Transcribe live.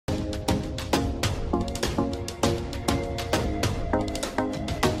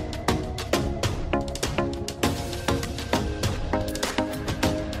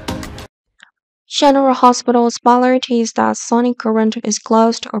General Hospital's polarity is that Sonny Current is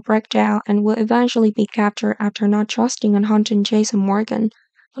close to a breakdown and will eventually be captured after not trusting and hunting Jason Morgan.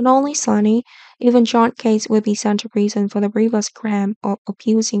 Not only Sonny, even John Case will be sent to prison for the previous crime of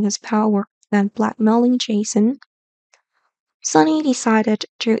abusing his power and blackmailing Jason. Sonny decided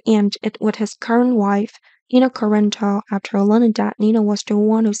to end it with his current wife, Nina Corrento, after learning that Nina was the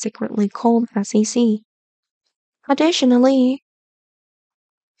one who secretly called SEC. Additionally,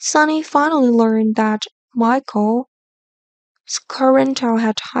 Sonny finally learned that Michael Scorrento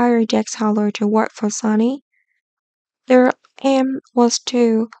had hired Dex Haller to work for Sonny. Their aim was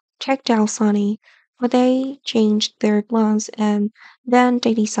to take down Sonny, but they changed their plans and then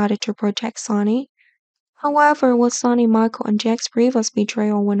they decided to protect Sonny. However, with Sonny, Michael, and Jack's previous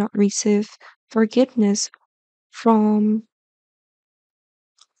betrayal will not receive forgiveness from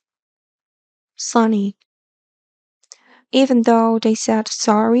Sonny, even though they said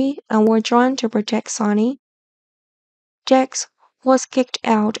sorry and were trying to protect Sonny. Jax was kicked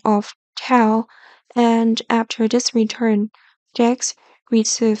out of Tao, and after this return, Jax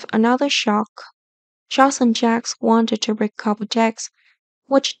received another shock. Joss and Jax wanted to break up with Jax,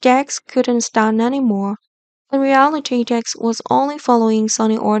 which Jax couldn't stand anymore. In reality, Jax was only following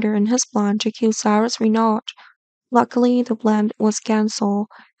Sonny's order in his plan to kill Cyrus Renaud. Luckily, the plan was cancelled,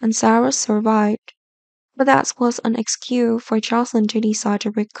 and Cyrus survived. But that was an excuse for Jocelyn to decide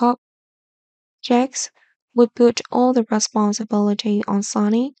to break up. Jax would put all the responsibility on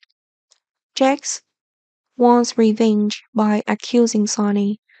Sonny. Jax wants revenge by accusing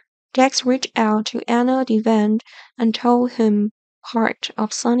Sonny. Jax reached out to Anna Devant and told him part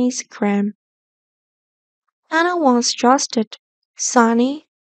of Sonny's crime. Anna once trusted Sonny,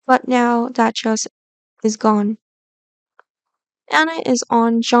 but now that trust is gone. Anna is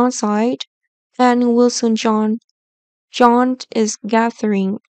on John's side, and Wilson John is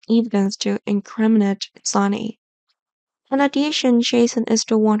gathering evidence to incriminate Sonny. In addition, Jason is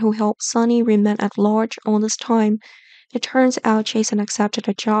the one who helped Sonny remain at large all this time. It turns out Jason accepted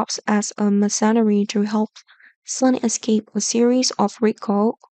a job as a mercenary to help Sonny escape a series of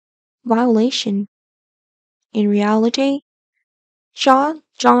RICO violations. In reality, John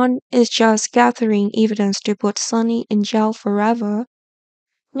is just gathering evidence to put Sonny in jail forever,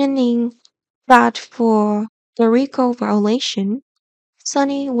 meaning that for the RICO violation,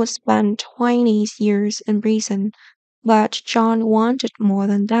 Sonny would spend 20 years in prison, but John wanted more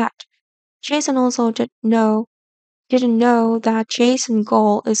than that. Jason also didn't know that Jason's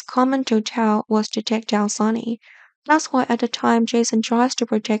goal is common to tell was to take down Sonny. That's why at the time Jason tries to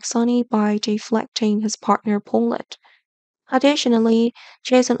protect Sonny by deflecting his partner bullet. Additionally,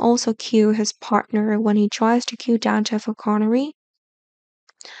 Jason also killed his partner when he tries to kill Dante for Connery.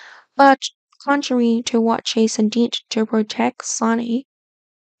 But contrary to what Jason did to protect Sonny,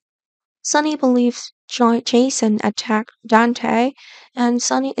 Sonny believes Jason attacked Dante, and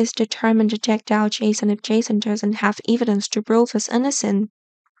Sonny is determined to take down Jason if Jason doesn't have evidence to prove his innocence.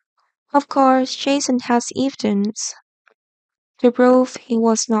 Of course, Jason has evidence to prove he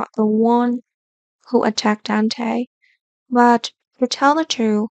was not the one who attacked Dante, but to tell the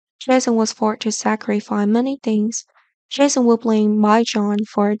truth, Jason was forced to sacrifice many things. Jason will blame my John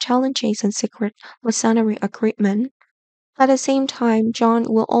for telling Jason's secret mercenary agreement. At the same time, John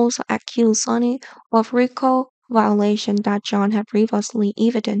will also accuse Sonny of RICO violation that John had previously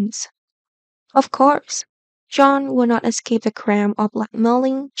evidenced. Of course, John will not escape the crime of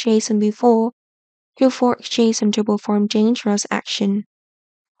blackmailing Jason before to force Jason to perform dangerous action.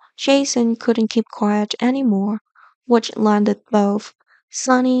 Jason couldn't keep quiet anymore, which landed both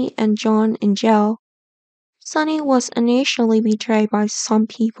Sonny and John in jail. Sonny was initially betrayed by some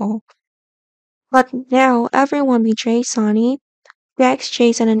people, but now everyone betrays Sonny. Rex,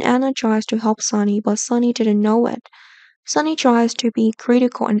 Jason, and Anna tries to help Sonny, but Sonny didn't know it. Sonny tries to be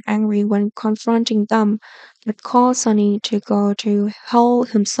critical and angry when confronting them, but calls Sonny to go to hell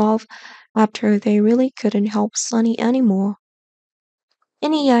himself after they really couldn't help Sonny anymore.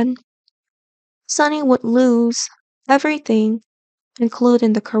 In the end, Sonny would lose everything,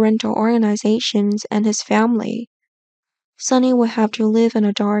 including the parental organizations and his family. Sonny would have to live in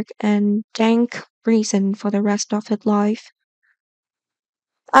a dark and dank prison for the rest of his life.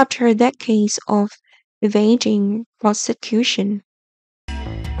 After decades of evading prosecution,